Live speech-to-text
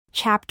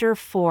Chapter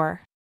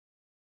 4.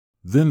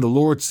 Then the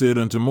Lord said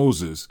unto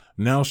Moses,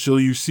 Now shall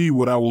you see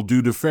what I will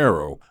do to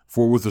Pharaoh,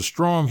 for with a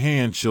strong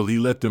hand shall he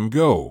let them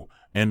go,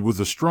 and with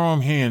a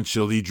strong hand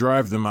shall he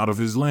drive them out of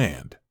his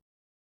land.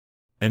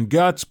 And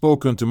God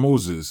spoke unto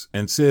Moses,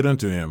 and said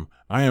unto him,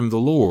 I am the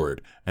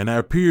Lord, and I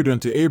appeared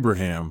unto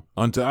Abraham,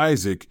 unto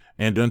Isaac,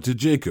 and unto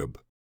Jacob.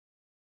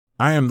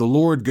 I am the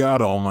Lord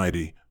God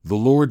Almighty, the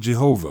Lord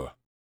Jehovah.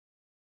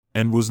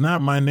 And was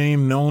not my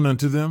name known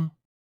unto them?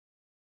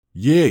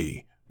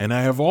 Yea, and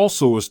I have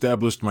also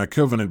established my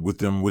covenant with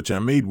them which I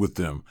made with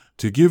them,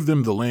 to give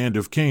them the land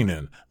of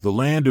Canaan, the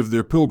land of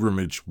their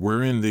pilgrimage,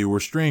 wherein they were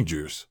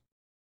strangers.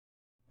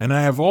 And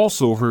I have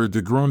also heard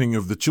the groaning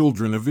of the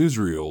children of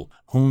Israel,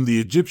 whom the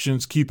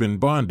Egyptians keep in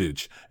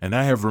bondage, and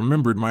I have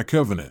remembered my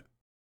covenant.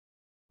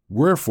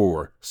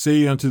 Wherefore,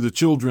 say unto the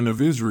children of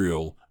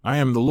Israel, I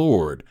am the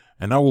Lord,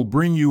 and I will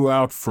bring you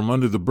out from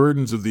under the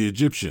burdens of the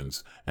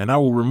Egyptians, and I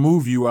will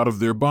remove you out of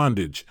their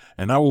bondage,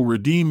 and I will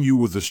redeem you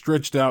with a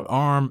stretched out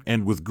arm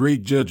and with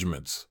great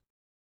judgments.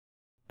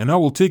 And I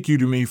will take you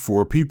to me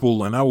for a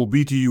people, and I will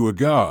be to you a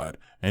God,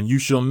 and you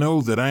shall know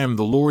that I am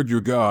the Lord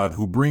your God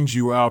who brings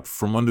you out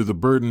from under the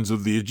burdens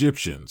of the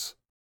Egyptians.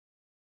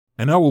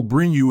 And I will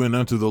bring you in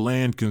unto the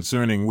land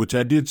concerning which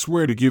I did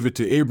swear to give it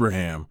to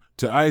Abraham,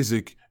 to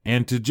Isaac,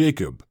 and to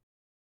Jacob.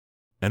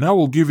 And I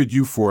will give it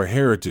you for a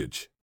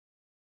heritage.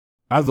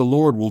 I the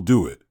Lord will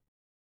do it.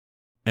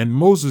 And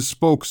Moses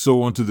spoke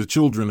so unto the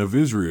children of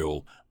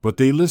Israel, but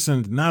they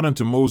listened not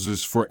unto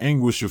Moses for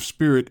anguish of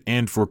spirit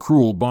and for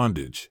cruel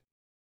bondage.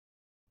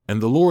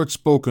 And the Lord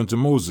spoke unto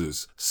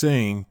Moses,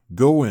 saying,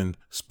 Go and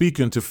speak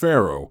unto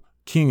Pharaoh,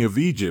 king of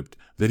Egypt,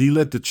 that he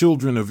let the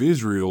children of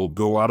Israel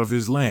go out of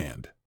his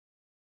land.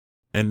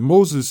 And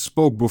Moses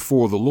spoke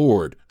before the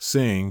Lord,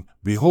 saying,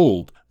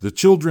 Behold, the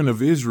children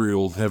of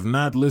Israel have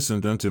not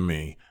listened unto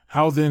me.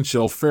 How then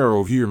shall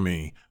Pharaoh hear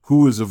me,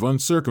 who is of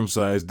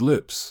uncircumcised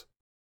lips?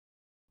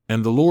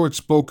 And the Lord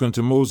spoke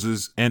unto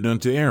Moses and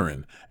unto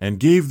Aaron, and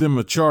gave them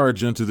a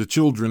charge unto the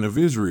children of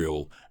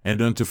Israel,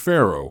 and unto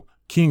Pharaoh,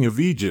 king of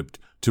Egypt,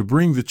 to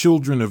bring the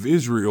children of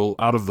Israel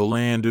out of the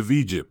land of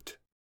Egypt.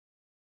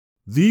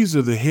 These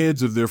are the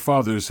heads of their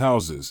fathers'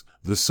 houses,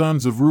 the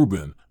sons of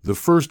Reuben, the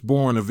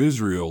firstborn of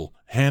Israel,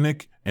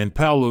 Hanok, and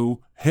Palu,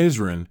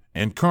 Hezron,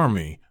 and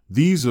Carmi.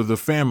 These are the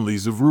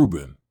families of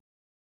Reuben.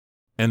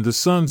 And the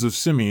sons of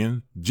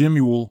Simeon,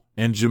 Jemuel,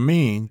 and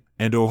Jamin,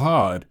 and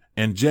Ohad,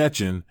 and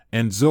Jachin,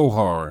 and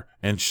Zohar,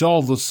 and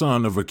Shaul the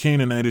son of a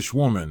Canaanitish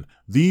woman.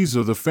 These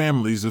are the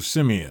families of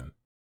Simeon.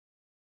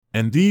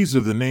 And these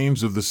are the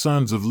names of the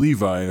sons of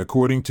Levi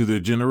according to their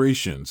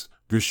generations,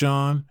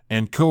 Gershon,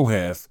 and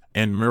Kohath,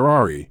 and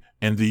Merari,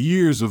 and the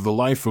years of the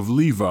life of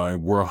Levi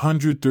were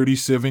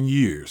 137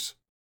 years.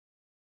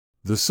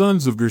 The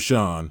sons of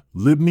Gershon,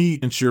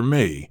 Libni and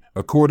Shimei,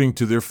 according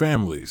to their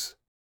families.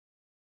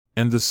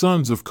 And the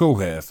sons of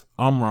Kohath,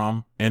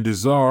 Amram, and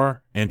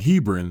Izhar, and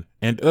Hebron,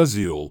 and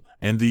Uzziel,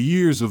 and the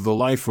years of the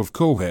life of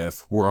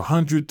Kohath were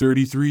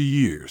 133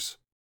 years.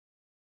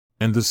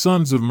 And the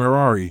sons of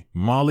Merari,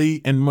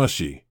 Mali and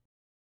Mushi.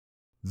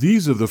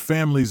 These are the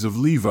families of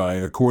Levi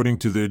according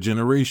to their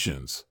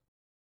generations.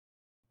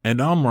 And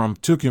Amram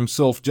took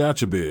himself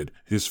Jochebed,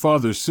 his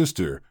father's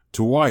sister,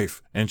 to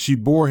wife, and she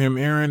bore him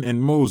Aaron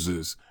and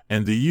Moses,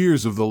 and the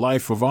years of the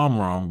life of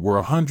Amram were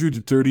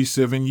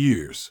 137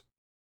 years.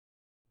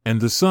 And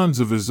the sons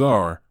of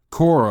Izhar,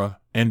 Korah,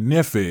 and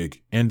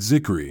Nepheg, and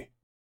Zikri.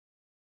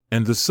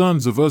 And the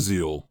sons of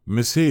Uzziel,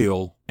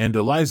 Mishael, and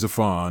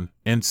Elizaphan,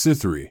 and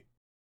Sithri.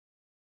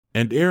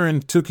 And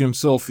Aaron took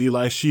himself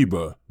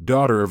Elisheba,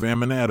 daughter of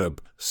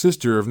Amminadab,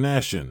 sister of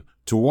Nahshon,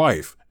 to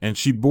wife, and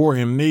she bore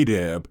him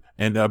Nadab,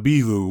 and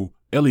Abihu,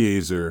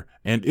 Eleazar,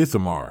 and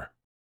Ithamar.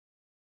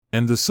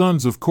 And the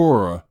sons of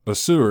Korah,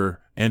 Assur,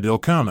 and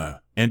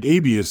Elkanah, and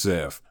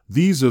Abiasaph.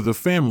 These are the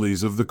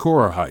families of the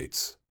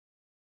Korahites.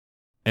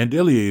 And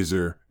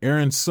Eleazar,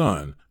 Aaron's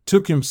son,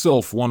 took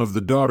himself one of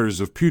the daughters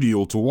of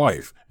Putiel to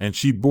wife, and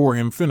she bore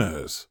him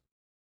Phinehas.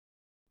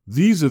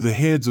 These are the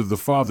heads of the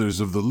fathers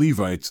of the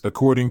Levites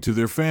according to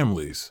their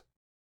families.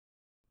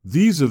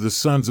 These are the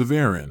sons of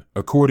Aaron,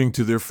 according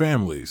to their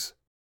families.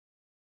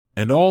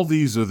 And all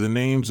these are the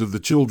names of the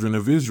children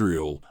of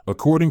Israel,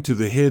 according to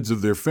the heads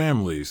of their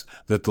families,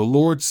 that the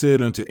Lord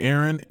said unto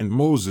Aaron and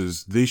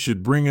Moses they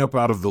should bring up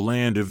out of the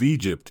land of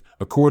Egypt,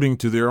 according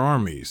to their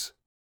armies.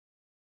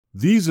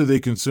 These are they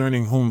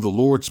concerning whom the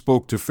Lord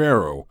spoke to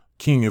Pharaoh,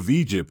 king of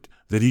Egypt,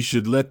 that he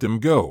should let them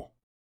go.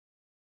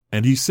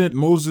 And he sent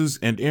Moses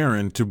and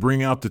Aaron to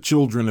bring out the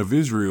children of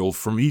Israel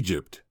from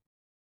Egypt.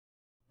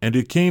 And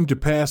it came to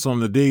pass on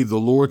the day the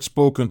Lord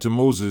spoke unto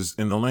Moses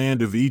in the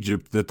land of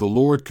Egypt that the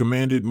Lord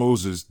commanded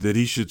Moses that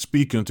he should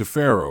speak unto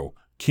Pharaoh,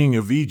 king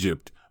of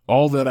Egypt,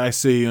 all that I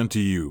say unto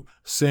you,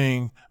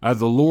 saying, I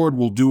the Lord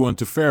will do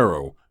unto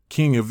Pharaoh,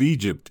 king of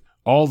Egypt,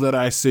 all that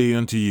I say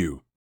unto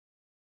you.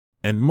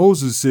 And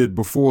Moses said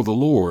before the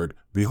Lord,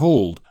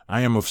 Behold,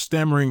 I am of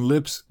stammering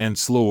lips and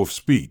slow of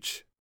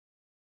speech.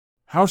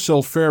 How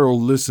shall Pharaoh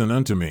listen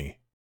unto me?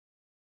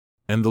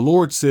 And the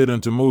Lord said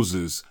unto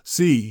Moses,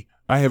 See,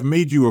 I have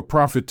made you a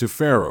prophet to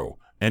Pharaoh,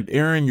 and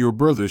Aaron your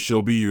brother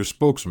shall be your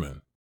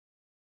spokesman.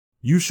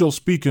 You shall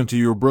speak unto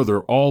your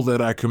brother all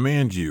that I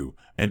command you,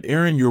 and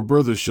Aaron your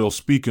brother shall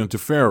speak unto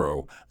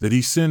Pharaoh, that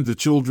he send the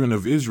children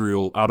of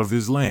Israel out of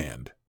his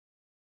land.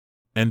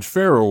 And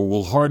Pharaoh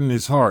will harden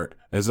his heart,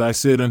 as I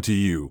said unto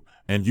you,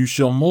 and you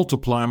shall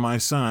multiply my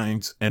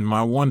signs and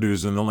my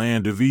wonders in the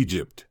land of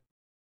Egypt.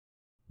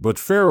 But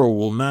Pharaoh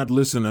will not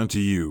listen unto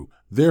you.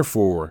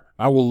 Therefore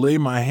I will lay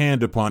my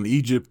hand upon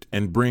Egypt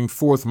and bring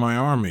forth my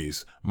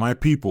armies, my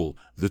people,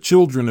 the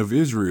children of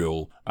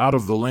Israel, out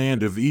of the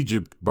land of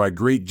Egypt by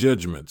great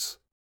judgments.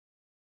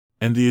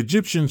 And the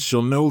Egyptians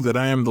shall know that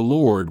I am the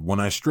Lord when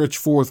I stretch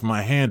forth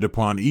my hand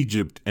upon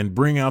Egypt and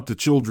bring out the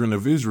children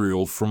of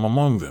Israel from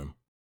among them.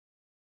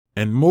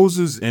 And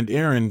Moses and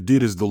Aaron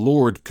did as the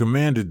Lord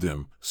commanded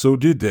them, so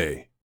did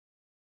they.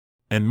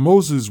 And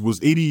Moses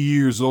was 80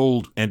 years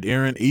old, and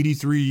Aaron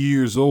 83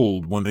 years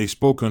old, when they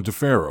spoke unto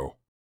Pharaoh.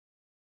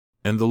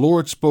 And the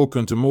Lord spoke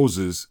unto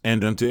Moses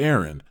and unto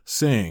Aaron,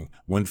 saying,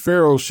 When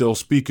Pharaoh shall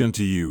speak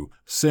unto you,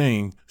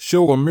 saying,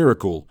 Show a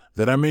miracle,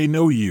 that I may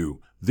know you,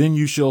 then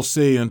you shall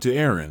say unto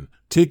Aaron,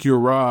 Take your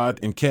rod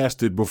and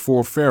cast it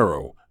before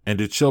Pharaoh,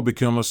 and it shall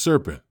become a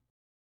serpent.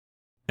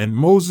 And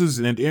Moses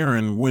and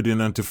Aaron went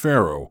in unto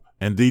Pharaoh,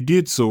 and they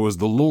did so as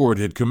the Lord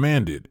had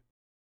commanded.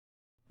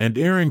 And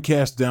Aaron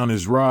cast down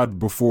his rod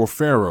before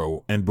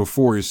Pharaoh and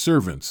before his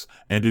servants,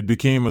 and it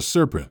became a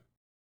serpent.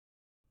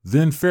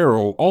 Then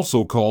Pharaoh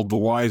also called the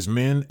wise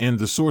men and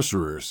the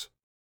sorcerers.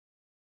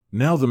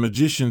 Now the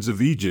magicians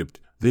of Egypt,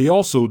 they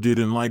also did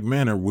in like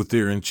manner with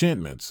their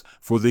enchantments,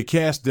 for they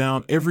cast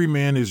down every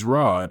man his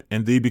rod,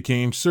 and they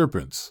became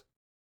serpents.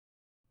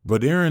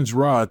 But Aaron's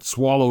rod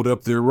swallowed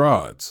up their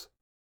rods.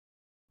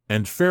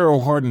 And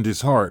Pharaoh hardened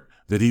his heart,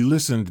 that he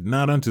listened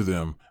not unto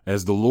them,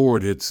 as the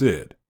Lord had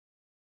said.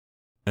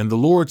 And the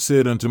Lord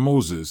said unto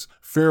Moses,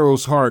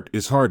 Pharaoh's heart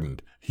is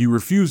hardened, he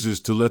refuses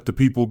to let the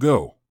people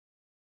go.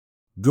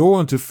 Go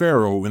unto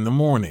Pharaoh in the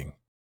morning.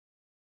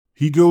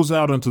 He goes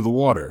out unto the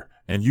water,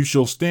 and you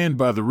shall stand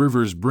by the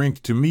river's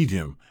brink to meet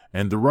him,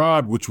 and the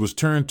rod which was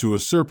turned to a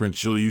serpent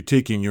shall you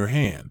take in your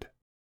hand.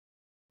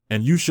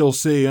 And you shall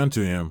say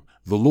unto him,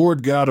 The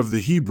Lord God of the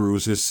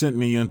Hebrews has sent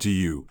me unto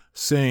you,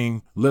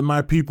 saying, Let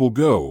my people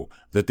go,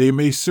 that they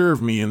may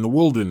serve me in the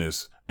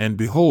wilderness, and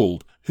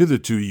behold,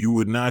 hitherto you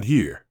would not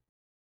hear.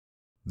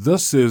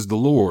 Thus says the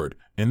Lord,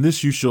 and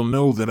this you shall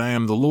know that I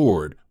am the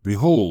Lord,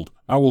 behold,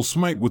 I will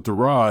smite with the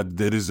rod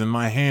that is in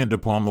my hand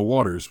upon the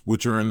waters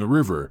which are in the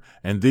river,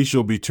 and they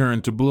shall be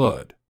turned to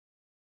blood.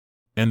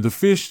 And the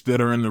fish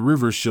that are in the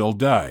river shall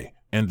die,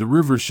 and the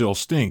river shall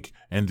stink,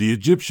 and the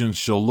Egyptians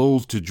shall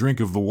loathe to drink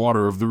of the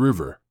water of the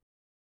river.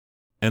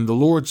 And the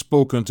Lord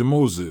spoke unto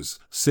Moses,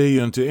 Say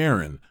unto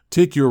Aaron,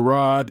 Take your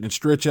rod and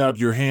stretch out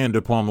your hand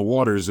upon the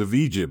waters of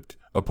Egypt,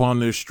 upon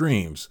their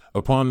streams,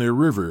 upon their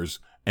rivers,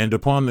 and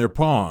upon their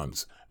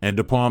ponds, and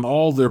upon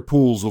all their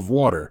pools of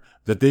water,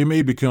 that they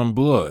may become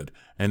blood,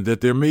 and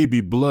that there may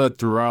be blood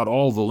throughout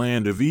all the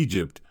land of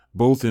Egypt,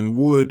 both in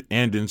wood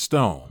and in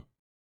stone.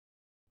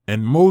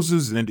 And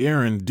Moses and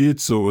Aaron did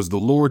so as the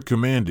Lord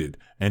commanded,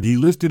 and he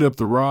lifted up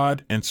the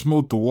rod and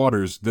smote the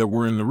waters that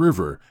were in the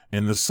river,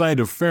 in the sight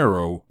of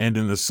Pharaoh and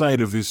in the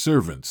sight of his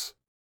servants.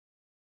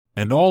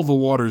 And all the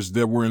waters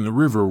that were in the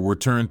river were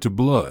turned to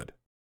blood.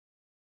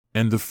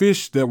 And the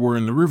fish that were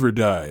in the river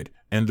died,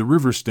 and the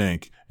river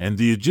stank, and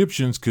the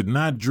Egyptians could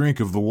not drink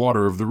of the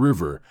water of the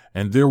river,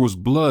 and there was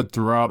blood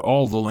throughout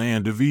all the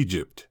land of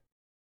Egypt.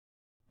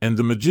 And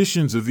the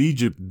magicians of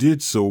Egypt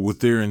did so with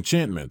their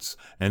enchantments,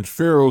 and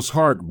Pharaoh's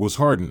heart was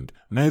hardened,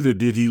 neither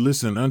did he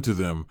listen unto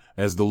them,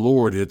 as the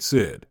Lord had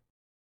said.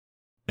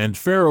 And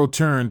Pharaoh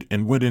turned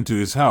and went into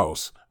his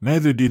house,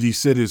 neither did he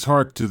set his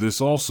heart to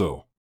this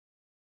also.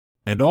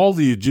 And all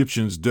the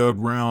Egyptians dug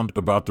round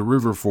about the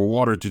river for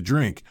water to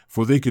drink,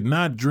 for they could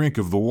not drink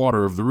of the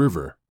water of the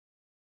river.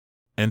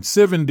 And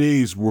 7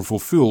 days were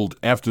fulfilled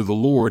after the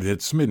Lord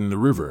had smitten the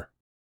river.